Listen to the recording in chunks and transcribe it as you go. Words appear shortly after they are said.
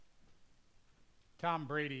Tom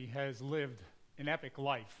Brady has lived an epic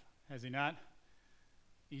life, has he not?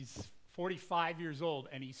 He's 45 years old,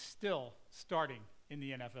 and he's still starting in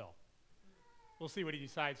the NFL. We'll see what he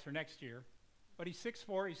decides for next year. But he's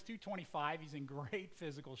 6'4", he's 225, he's in great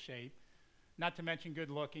physical shape, not to mention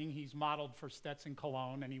good looking. He's modeled for Stetson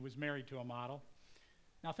Cologne, and he was married to a model.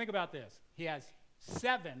 Now think about this. He has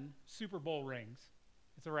 7 Super Bowl rings.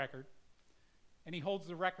 It's a record. And he holds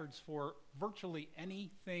the records for virtually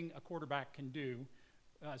anything a quarterback can do.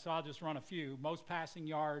 So I'll just run a few. Most passing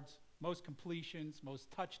yards, most completions, most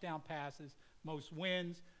touchdown passes, most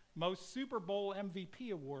wins, most Super Bowl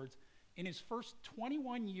MVP awards. In his first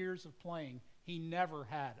 21 years of playing, he never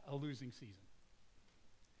had a losing season.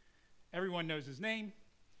 Everyone knows his name.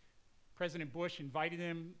 President Bush invited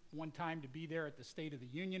him one time to be there at the State of the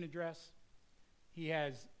Union address. He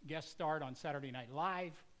has guest starred on Saturday Night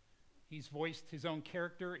Live. He's voiced his own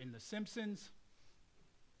character in The Simpsons.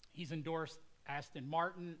 He's endorsed Aston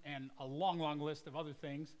Martin and a long, long list of other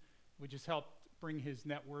things, which has helped bring his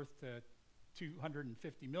net worth to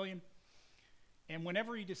 $250 million. And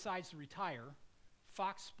whenever he decides to retire,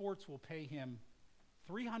 Fox Sports will pay him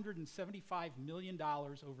 $375 million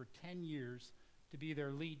over 10 years to be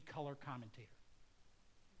their lead color commentator.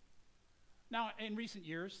 Now, in recent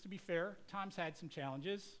years, to be fair, Tom's had some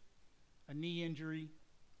challenges: a knee injury,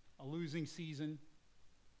 a losing season,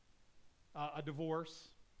 a divorce,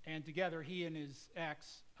 and together he and his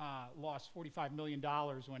ex lost $45 million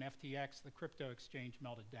when FTX, the crypto exchange,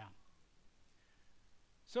 melted down.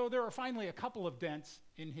 So there are finally a couple of dents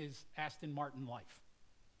in his Aston Martin life.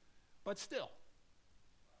 But still,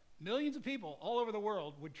 millions of people all over the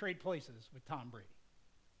world would trade places with Tom Brady.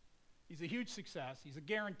 He's a huge success. He's a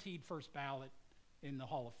guaranteed first ballot in the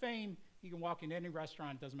Hall of Fame. He can walk into any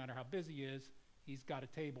restaurant, doesn't matter how busy he is. He's got a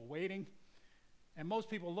table waiting. And most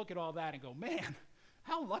people look at all that and go, man,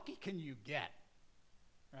 how lucky can you get,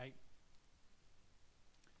 right?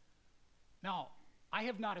 Now, I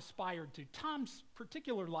have not aspired to Tom's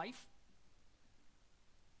particular life.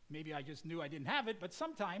 Maybe I just knew I didn't have it, but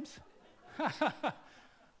sometimes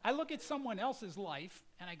I look at someone else's life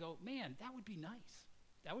and I go, man, that would be nice.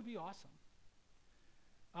 That would be awesome.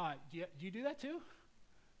 Do you do that too?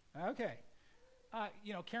 Okay.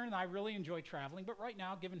 Karen and I really enjoy traveling, but right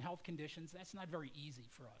now, given health conditions, that's not very easy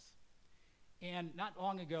for us. And not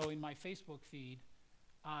long ago in my Facebook feed,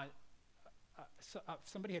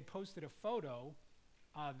 somebody had posted a photo.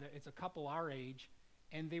 It's a couple our age,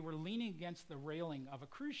 and they were leaning against the railing of a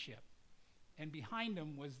cruise ship. And behind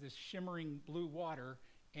them was this shimmering blue water,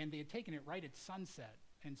 and they had taken it right at sunset.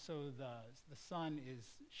 And so the sun is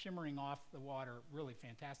shimmering off the water, really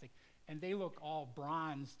fantastic. And they look all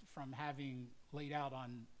bronzed from having laid out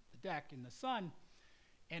on the deck in the sun.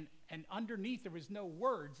 And underneath there was no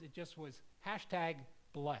words, it just was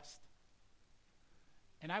 #blessed.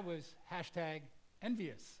 And I was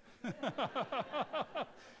 #envious.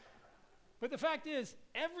 But the fact is,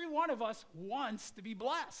 every one of us wants to be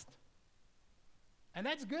blessed. And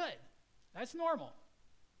that's good. That's normal.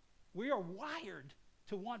 We are wired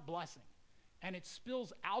to want blessing. And it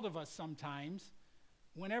spills out of us sometimes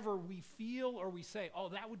whenever we feel or we say, oh,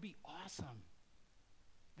 that would be awesome.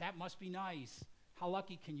 That must be nice. How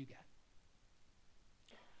lucky can you get?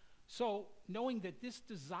 So, knowing that this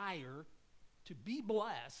desire to be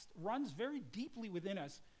blessed runs very deeply within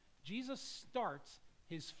us, Jesus starts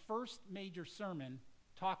his first major sermon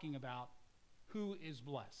talking about who is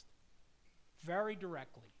blessed. Very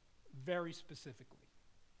directly, very specifically.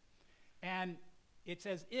 And it's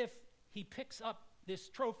as if he picks up this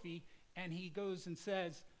trophy and he goes and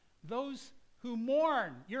says, those who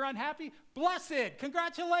mourn, you're unhappy? Blessed,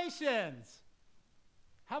 congratulations.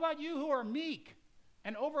 How about you who are meek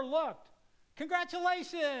and overlooked?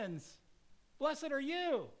 Congratulations. Blessed are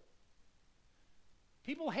you.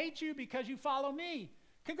 People hate you because you follow me.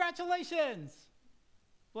 Congratulations.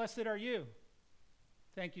 Blessed are you.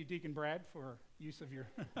 Thank you, Deacon Brad, for use of your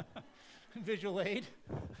visual aid.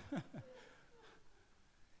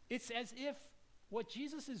 It's as if what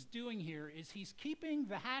Jesus is doing here is he's keeping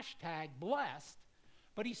the #blessed,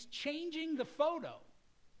 but he's changing the photo.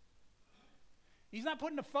 He's not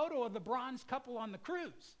putting a photo of the bronze couple on the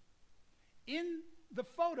cruise. In the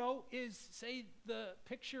photo is, say, the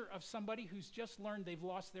picture of somebody who's just learned they've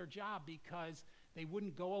lost their job because they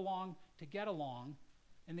wouldn't go along to get along,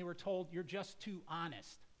 and they were told, you're just too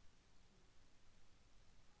honest.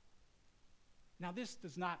 Now, this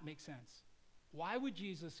does not make sense. Why would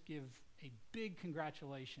Jesus give a big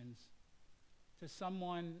congratulations to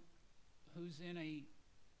someone who's in a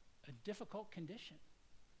difficult condition,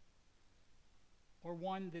 or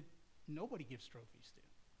one that nobody gives trophies to?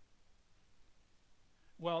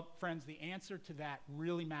 Well, friends, the answer to that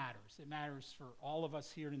really matters. It matters for all of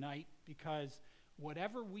us here tonight because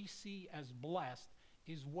whatever we see as blessed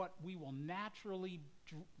is what we will naturally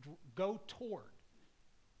go toward.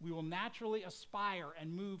 We will naturally aspire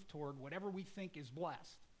and move toward whatever we think is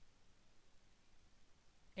blessed.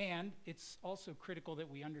 And it's also critical that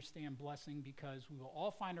we understand blessing because we will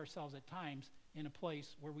all find ourselves at times in a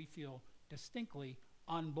place where we feel distinctly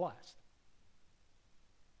unblessed.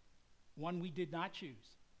 One we did not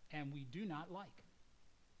choose and we do not like.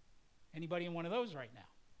 Anybody in one of those right now?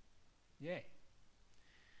 Yay.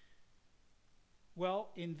 Well,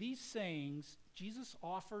 in these sayings, Jesus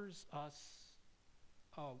offers us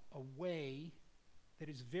a way that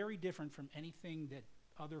is very different from anything that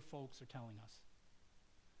other folks are telling us.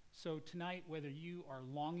 So tonight, whether you are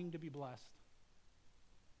longing to be blessed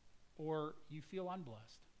or you feel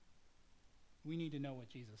unblessed, we need to know what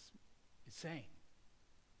Jesus is saying.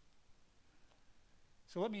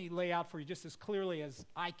 So let me lay out for you just as clearly as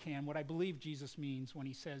I can what I believe Jesus means when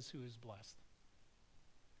he says who is blessed.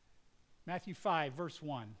 Matthew 5, verse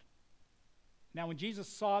 1. Now when Jesus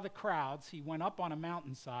saw the crowds, he went up on a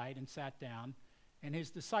mountainside and sat down, and his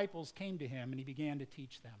disciples came to him, and he began to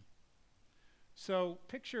teach them. So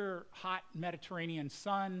picture hot Mediterranean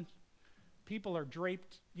sun. People are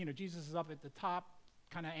draped. Jesus is up at the top,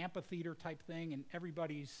 kind of amphitheater type thing, and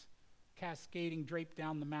everybody's cascading, draped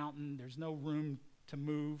down the mountain. There's no room to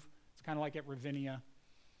move. It's kind of like at Ravinia.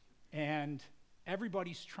 And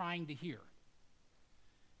everybody's trying to hear.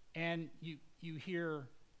 And you hear,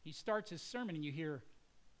 he starts his sermon and you hear,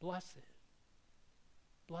 blessed,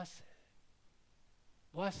 blessed,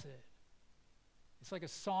 blessed. It's like a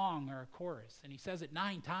song or a chorus, and he says it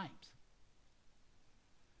 9 times.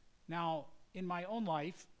 Now, in my own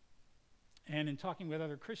life, and in talking with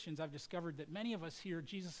other Christians, I've discovered that many of us hear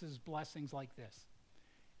Jesus' blessings like this.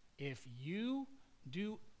 If you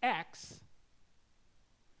do X,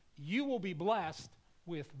 you will be blessed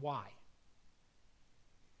with Y.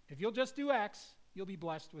 If you'll just do X, you'll be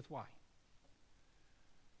blessed with Y.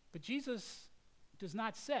 But Jesus does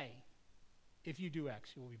not say, if you do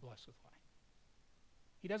X, you will be blessed with Y.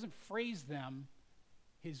 He doesn't phrase them,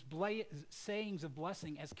 his sayings of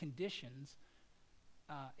blessing, as conditions.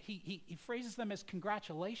 He phrases them as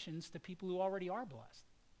congratulations to people who already are blessed.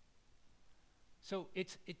 So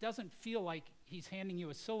it doesn't feel like he's handing you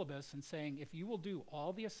a syllabus and saying, if you will do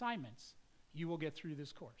all the assignments, you will get through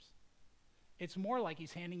this course. It's more like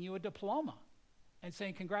he's handing you a diploma and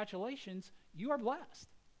saying, congratulations, you are blessed.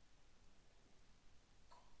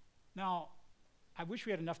 Now, I wish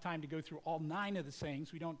we had enough time to go through all 9 of the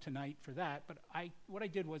sayings. We don't tonight for that, but what I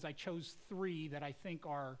did was I chose 3 that I think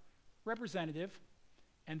are representative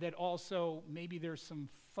and that also maybe there's some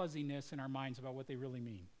fuzziness in our minds about what they really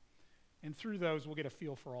mean. And through those, we'll get a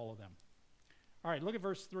feel for all of them. All right, look at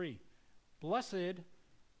verse 3. Blessed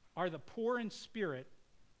are the poor in spirit,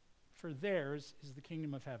 for theirs is the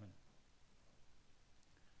kingdom of heaven.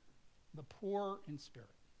 The poor in spirit.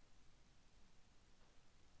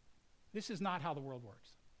 This is not how the world works.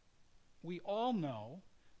 We all know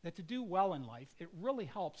that to do well in life, it really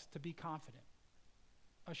helps to be confident,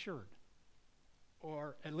 assured,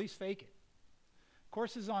 or at least fake it.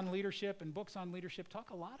 Courses on leadership and books on leadership talk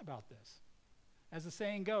a lot about this. As the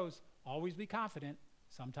saying goes, always be confident,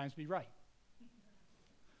 sometimes be right.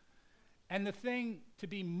 And the thing to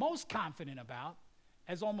be most confident about,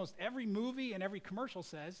 as almost every movie and every commercial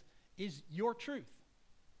says, is your truth.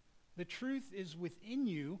 The truth is within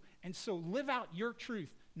you, and so live out your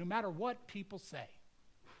truth no matter what people say.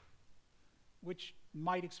 Which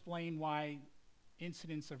might explain why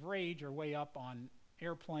incidents of rage are way up on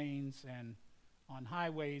airplanes and on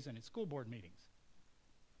highways and at school board meetings.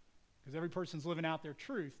 Because every person's living out their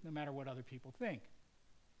truth no matter what other people think.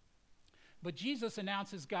 But Jesus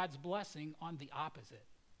announces God's blessing on the opposite.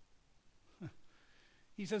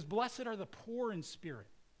 He says, blessed are the poor in spirit.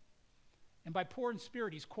 And by poor in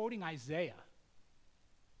spirit, he's quoting Isaiah.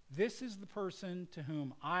 This is the person to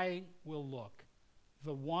whom I will look,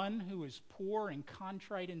 the one who is poor and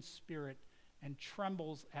contrite in spirit and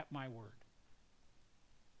trembles at my word.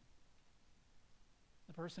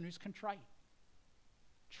 The person who's contrite,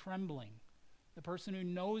 trembling, the person who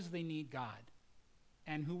knows they need God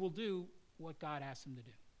and who will do what God asks him to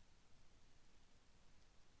do.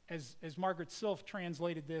 As Margaret Silf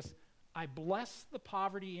translated this, I bless the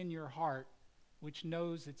poverty in your heart, which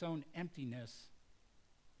knows its own emptiness,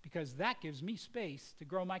 because that gives me space to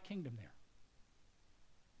grow my kingdom there.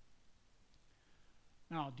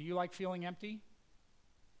 Now, do you like feeling empty?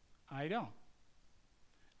 I don't.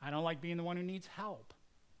 I don't like being the one who needs help.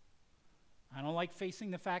 I don't like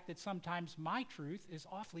facing the fact that sometimes my truth is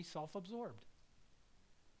awfully self-absorbed.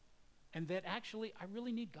 and that actually I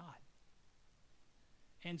really need God.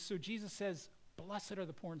 And so Jesus says, blessed are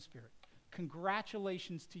the poor in spirit.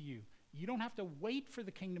 Congratulations to you. You don't have to wait for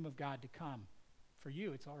the kingdom of God to come. For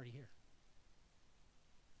you, it's already here.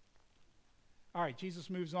 All right, Jesus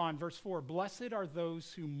moves on. Verse 4, blessed are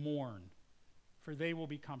those who mourn, for they will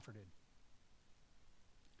be comforted.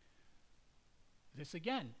 This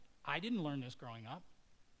again, I didn't learn this growing up.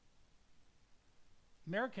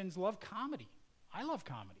 Americans love comedy. I love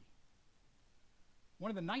comedy.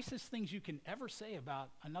 One of the nicest things you can ever say about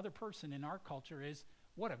another person in our culture is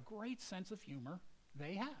what a great sense of humor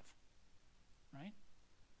they have, right?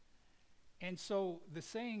 And so the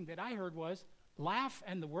saying that I heard was, laugh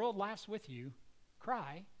and the world laughs with you,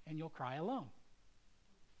 cry and you'll cry alone.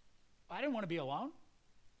 I didn't want to be alone.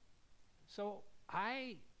 So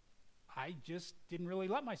I just didn't really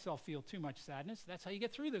let myself feel too much sadness. That's how you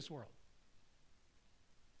get through this world.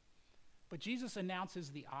 But Jesus announces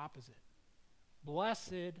the opposite.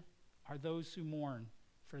 Blessed are those who mourn,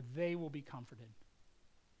 for they will be comforted.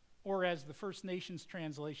 Or as the First Nations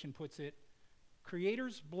translation puts it,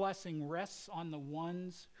 Creator's blessing rests on the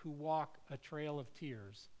ones who walk a trail of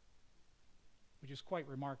tears, which is quite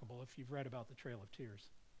remarkable if you've read about the Trail of Tears.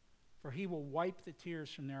 For he will wipe the tears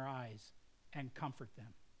from their eyes and comfort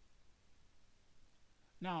them.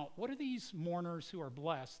 Now, what are these mourners who are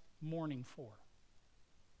blessed mourning for?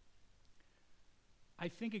 I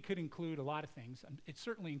think it could include a lot of things. It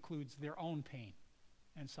certainly includes their own pain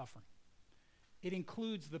and suffering. It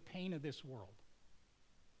includes the pain of this world.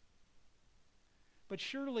 But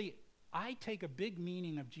surely I take a big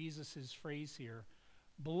meaning of Jesus' phrase here.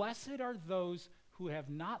 Blessed are those who have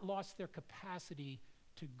not lost their capacity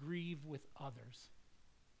to grieve with others,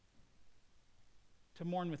 to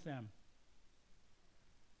mourn with them.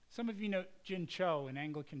 Some of you know Jin Cho, an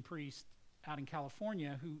Anglican priest out in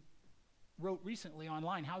California, who wrote recently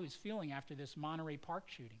online how he was feeling after this Monterey Park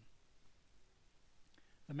shooting,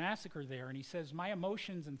 the massacre there. And he says, my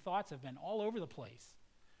emotions and thoughts have been all over the place.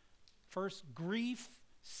 First, grief,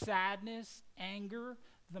 sadness, anger,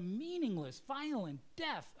 the meaningless, violent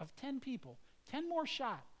death of 10 people, 10 more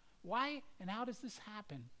shot. Why and how does this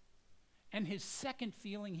happen? And his second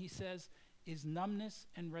feeling, he says, is numbness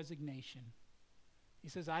and resignation. He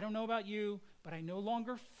says, I don't know about you, but I no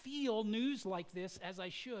longer feel news like this as I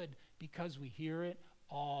should because we hear it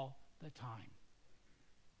all the time.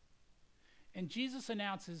 And Jesus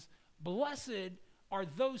announces, blessed are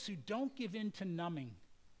those who don't give in to numbing,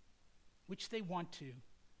 which they want to,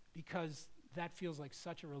 because that feels like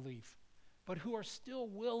such a relief, but who are still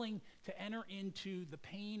willing to enter into the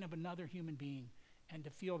pain of another human being and to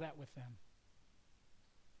feel that with them.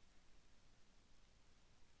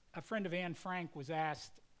 A friend of Anne Frank was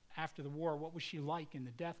asked after the war, what was she like in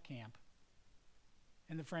the death camp?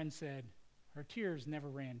 And the friend said, her tears never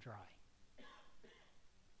ran dry.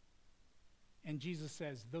 And Jesus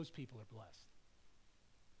says, those people are blessed.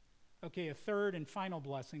 Okay, a third and final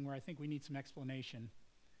blessing where I think we need some explanation.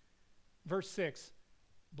 Verse 6,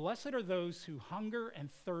 blessed are those who hunger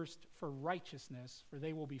and thirst for righteousness, for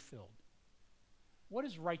they will be filled. What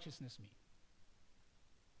does righteousness mean?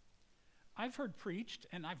 I've heard preached,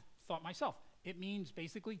 and I've thought myself, it means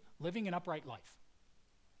basically living an upright life.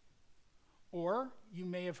 Or you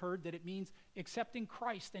may have heard that it means accepting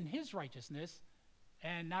Christ and his righteousness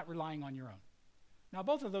and not relying on your own. Now,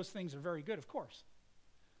 both of those things are very good, of course.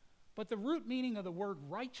 But the root meaning of the word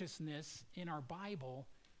righteousness in our Bible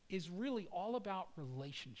is really all about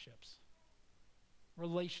relationships.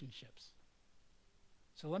 Relationships.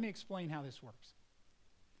 So let me explain how this works.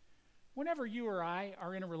 Whenever you or I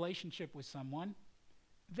are in a relationship with someone,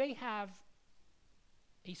 they have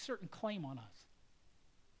a certain claim on us.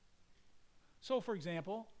 So, for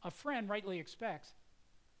example, a friend rightly expects,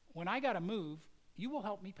 when I got to move, you will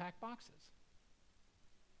help me pack boxes.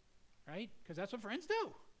 Right? Because that's what friends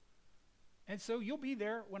do. And so you'll be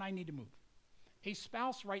there when I need to move. A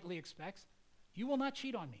spouse rightly expects, you will not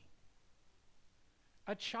cheat on me.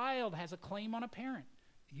 A child has a claim on a parent.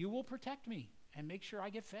 You will protect me and make sure I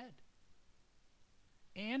get fed.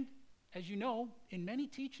 And, as you know, in many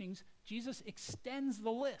teachings, Jesus extends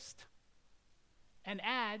the list and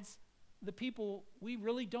adds the people we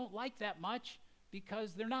really don't like that much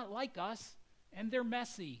because they're not like us and they're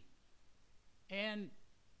messy. And,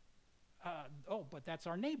 but that's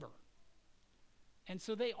our neighbor. And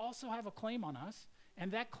so they also have a claim on us,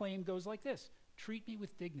 and that claim goes like this: treat me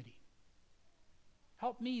with dignity.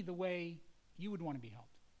 Help me the way you would want to be helped.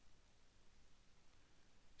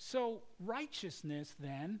 So righteousness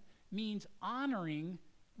then means honoring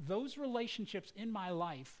those relationships in my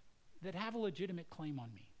life that have a legitimate claim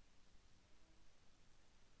on me.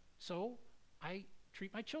 So I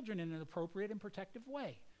treat my children in an appropriate and protective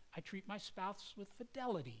way. I treat my spouse with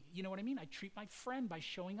fidelity. You know what I mean? I treat my friend by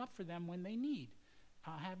showing up for them when they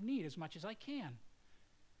have need as much as I can.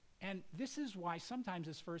 And this is why sometimes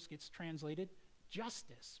this verse gets translated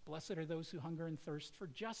justice. Blessed are those who hunger and thirst for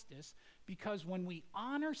justice, because when we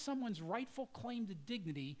honor someone's rightful claim to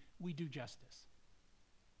dignity, we do justice.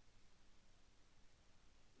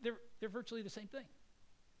 They're virtually the same thing.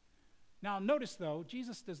 Now notice though,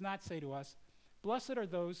 Jesus does not say to us, blessed are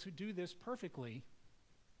those who do this perfectly.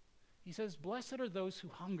 He says, blessed are those who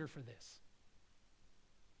hunger for this.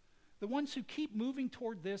 The ones who keep moving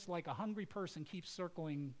toward this like a hungry person keeps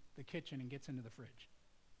circling the kitchen and gets into the fridge.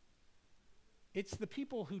 It's the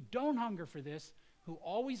people who don't hunger for this who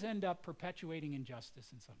always end up perpetuating injustice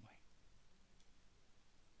in some way.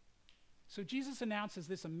 So Jesus announces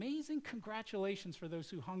this amazing congratulations for those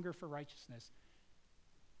who hunger for righteousness.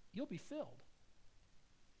 You'll be filled,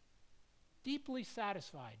 deeply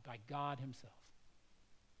satisfied by God himself.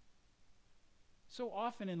 So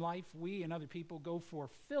often in life, we and other people go for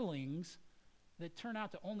fillings that turn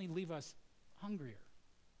out to only leave us hungrier.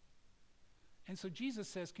 And so Jesus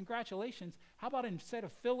says, congratulations, how about instead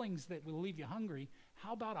of fillings that will leave you hungry,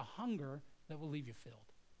 how about a hunger that will leave you filled?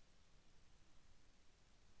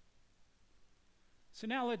 So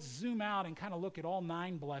now let's zoom out and kind of look at all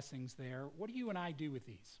 9 blessings there. What do you and I do with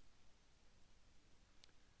these?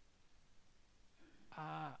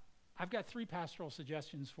 I've got 3 pastoral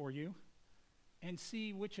suggestions for you, and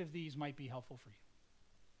see which of these might be helpful for you.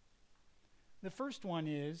 The first one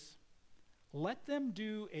is, let them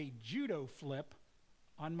do a judo flip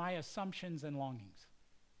on my assumptions and longings.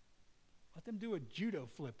 Let them do a judo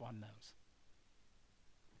flip on those.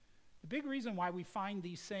 The big reason why we find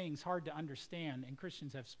these sayings hard to understand, and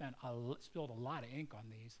Christians have spilled a lot of ink on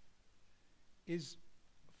these, is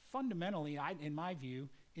fundamentally, in my view,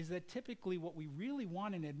 is that typically what we really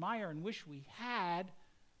want and admire and wish we had,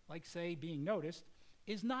 like say being noticed,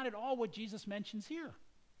 is not at all what Jesus mentions here.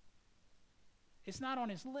 It's not on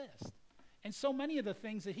his list. And so many of the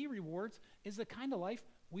things that he rewards is the kind of life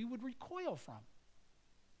we would recoil from.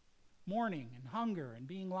 Mourning and hunger and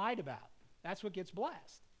being lied about. That's what gets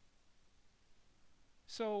blessed.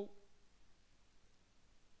 So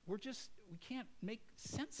we can't make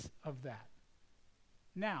sense of that.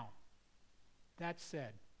 Now, that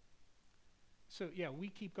said, so yeah, we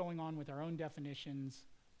keep going on with our own definitions.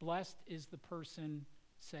 Blessed is the person,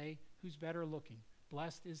 say, who's better looking.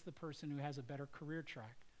 Blessed is the person who has a better career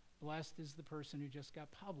track. Blessed is the person who just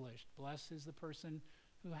got published. Blessed is the person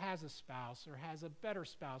who has a spouse or has a better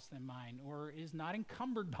spouse than mine or is not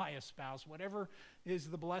encumbered by a spouse, whatever is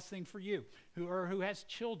the blessing for you, who has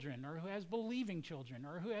children or who has believing children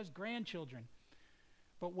or who has grandchildren.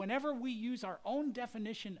 But whenever we use our own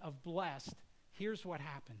definition of blessed, here's what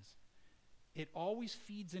happens. It always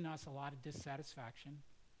feeds in us a lot of dissatisfaction,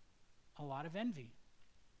 a lot of envy,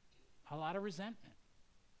 a lot of resentment,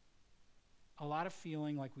 a lot of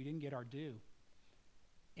feeling like we didn't get our due.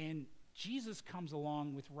 And Jesus comes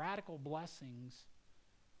along with radical blessings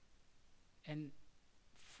and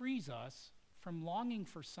frees us from longing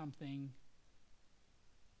for something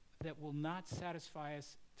that will not satisfy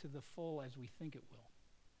us to the full as we think it will.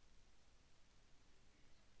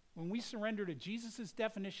 When we surrender to Jesus'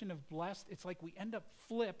 definition of blessed, it's like we end up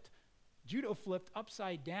judo flipped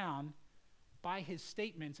upside down by his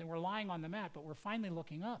statements, and we're lying on the mat, but we're finally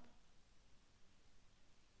looking up.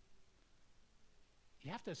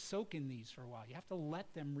 You have to soak in these for a while. You have to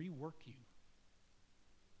let them rework you.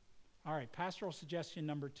 All right, pastoral suggestion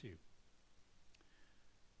number 2.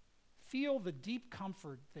 Feel the deep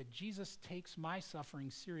comfort that Jesus takes my suffering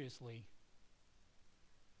seriously,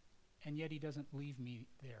 and yet he doesn't leave me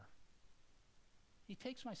there. He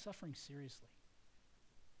takes my suffering seriously.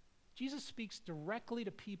 Jesus speaks directly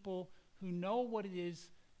to people who know what it is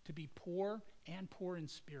to be poor and poor in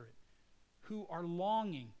spirit, who are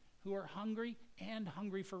longing, who are hungry and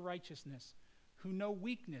hungry for righteousness, who know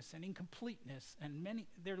weakness and incompleteness, and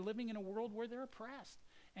they're living in a world where they're oppressed.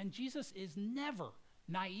 And Jesus is never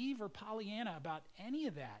naive or Pollyanna about any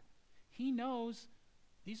of that. He knows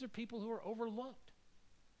these are people who are overlooked,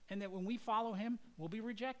 and that when we follow him, we'll be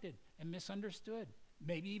rejected and misunderstood,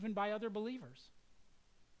 maybe even by other believers.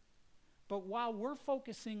 But while we're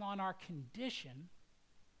focusing on our condition,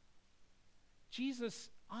 Jesus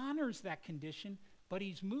honors that condition, but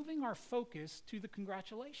he's moving our focus to the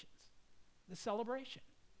congratulations, the celebration,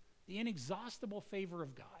 the inexhaustible favor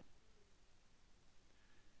of God.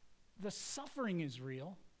 The suffering is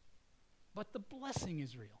real, but the blessing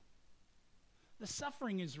is real. The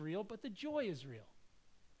suffering is real, but the joy is real.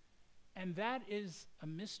 And that is a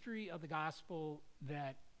mystery of the gospel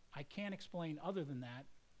that I can't explain other than that,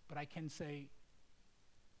 but I can say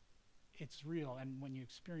it's real, and when you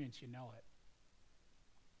experience, you know it.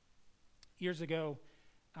 Years ago,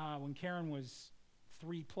 when Karen was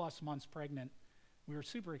 3+ months pregnant, we were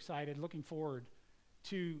super excited, looking forward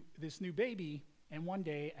to this new baby, and one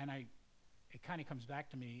day, and it kind of comes back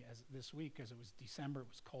to me as this week, because it was December, it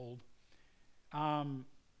was cold,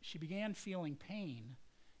 she began feeling pain,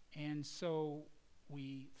 and so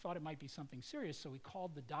we thought it might be something serious, so we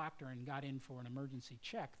called the doctor and got in for an emergency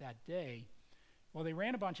check that day. Well, they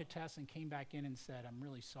ran a bunch of tests and came back in and said, "I'm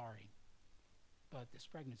really sorry, but this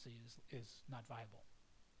pregnancy is not viable.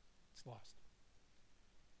 It's lost."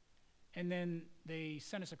 And then they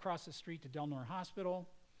sent us across the street to Del Norte Hospital,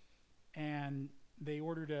 and they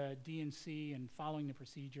ordered a D&C, and following the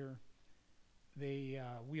procedure, they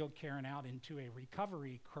wheeled Karen out into a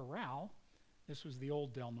recovery corral. This was the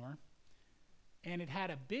old Del Norte. And it had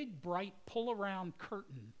a big, bright, pull-around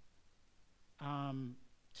curtain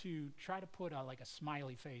to try to put like a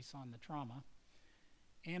smiley face on the trauma.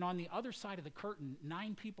 And on the other side of the curtain,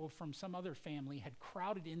 9 people from some other family had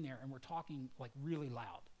crowded in there and were talking like really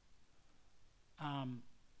loud.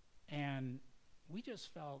 And we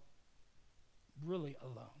just felt really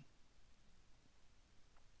alone.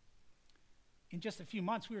 In just a few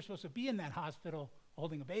months, we were supposed to be in that hospital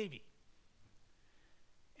holding a baby.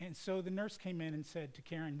 And so the nurse came in and said to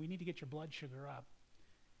Karen, "We need to get your blood sugar up."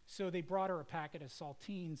 So they brought her a packet of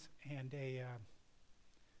saltines and a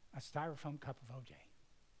styrofoam cup of OJ.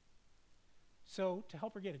 So to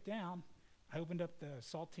help her get it down, I opened up the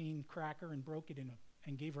saltine cracker and broke it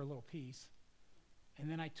and gave her a little piece. And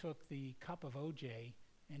then I took the cup of OJ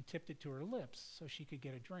and tipped it to her lips so she could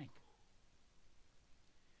get a drink.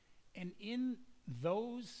 And in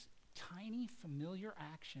those tiny familiar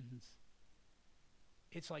actions,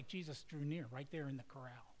 it's like Jesus drew near right there in the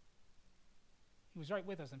corral. He was right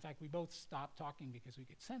with us. In fact, we both stopped talking because we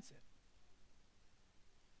could sense it.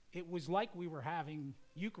 It was like we were having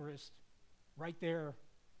Eucharist right there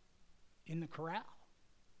in the corral.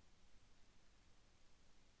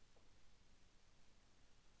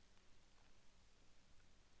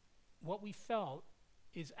 What we felt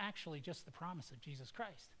is actually just the promise of Jesus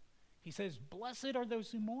Christ. He says, "Blessed are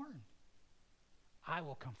those who mourn. I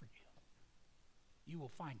will comfort you. You will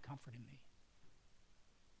find comfort in me."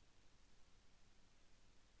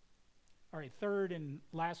 All right, third and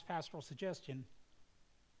last pastoral suggestion: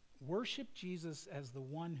 worship Jesus as the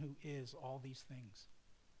one who is all these things.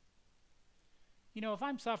 You know, if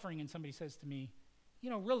I'm suffering and somebody says to me,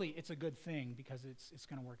 really, it's a good thing because it's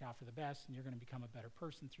going to work out for the best and you're going to become a better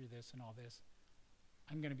person through this and all this,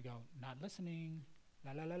 I'm going to go, not listening,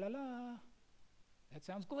 la la la la la. That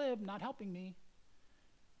sounds glib, not helping me.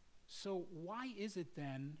 So why is it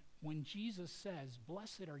then when Jesus says,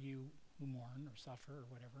 "Blessed are you who mourn or suffer," or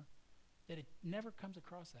whatever, that it never comes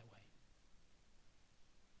across that way?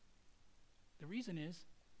 The reason is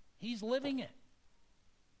he's living it.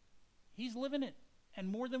 He's living it, and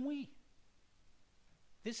more than we.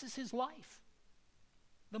 This is his life.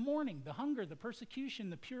 The mourning, the hunger, the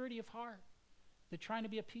persecution, the purity of heart, the trying to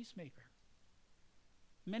be a peacemaker.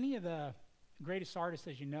 Many of the greatest artists,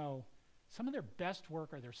 as you know, some of their best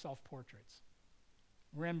work are their self-portraits.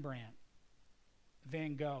 Rembrandt,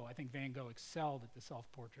 Van Gogh. I think Van Gogh excelled at the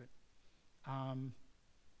self-portrait.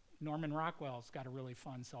 Norman Rockwell's got a really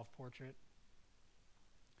fun self-portrait.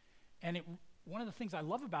 And one of the things I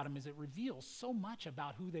love about him is it reveals so much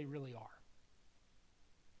about who they really are.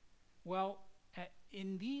 Well,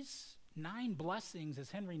 in these 9 blessings, as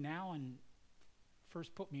Henry Nouwen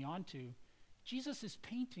first put me onto, Jesus is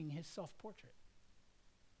painting his self-portrait.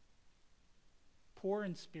 Poor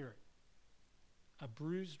in spirit, a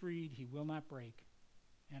bruised reed he will not break,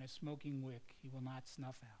 and a smoking wick he will not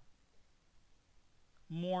snuff out.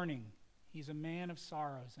 Mourning, he's a man of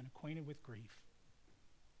sorrows and acquainted with grief.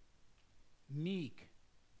 Meek,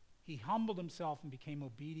 he humbled himself and became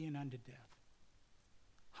obedient unto death.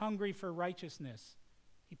 Hungry for righteousness,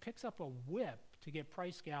 he picks up a whip to get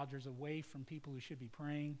price gougers away from people who should be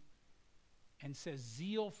praying, and says,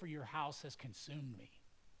 "Zeal for your house has consumed me."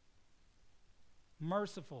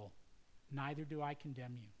 Merciful, neither do I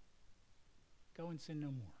condemn you. Go and sin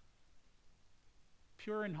no more.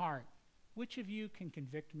 Pure in heart, which of you can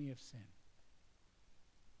convict me of sin?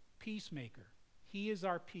 Peacemaker, he is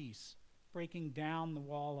our peace, breaking down the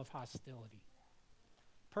wall of hostility.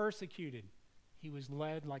 Persecuted, he was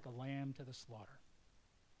led like a lamb to the slaughter.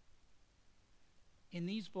 In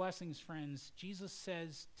these blessings, friends, Jesus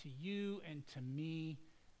says to you and to me,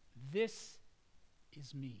 this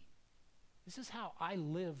is me. This is how I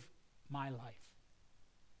live my life.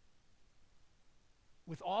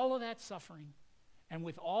 With all of that suffering And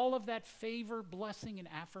with all of that favor, blessing, and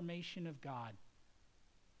affirmation of God,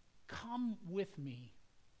 come with me,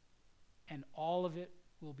 and all of it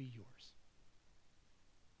will be yours.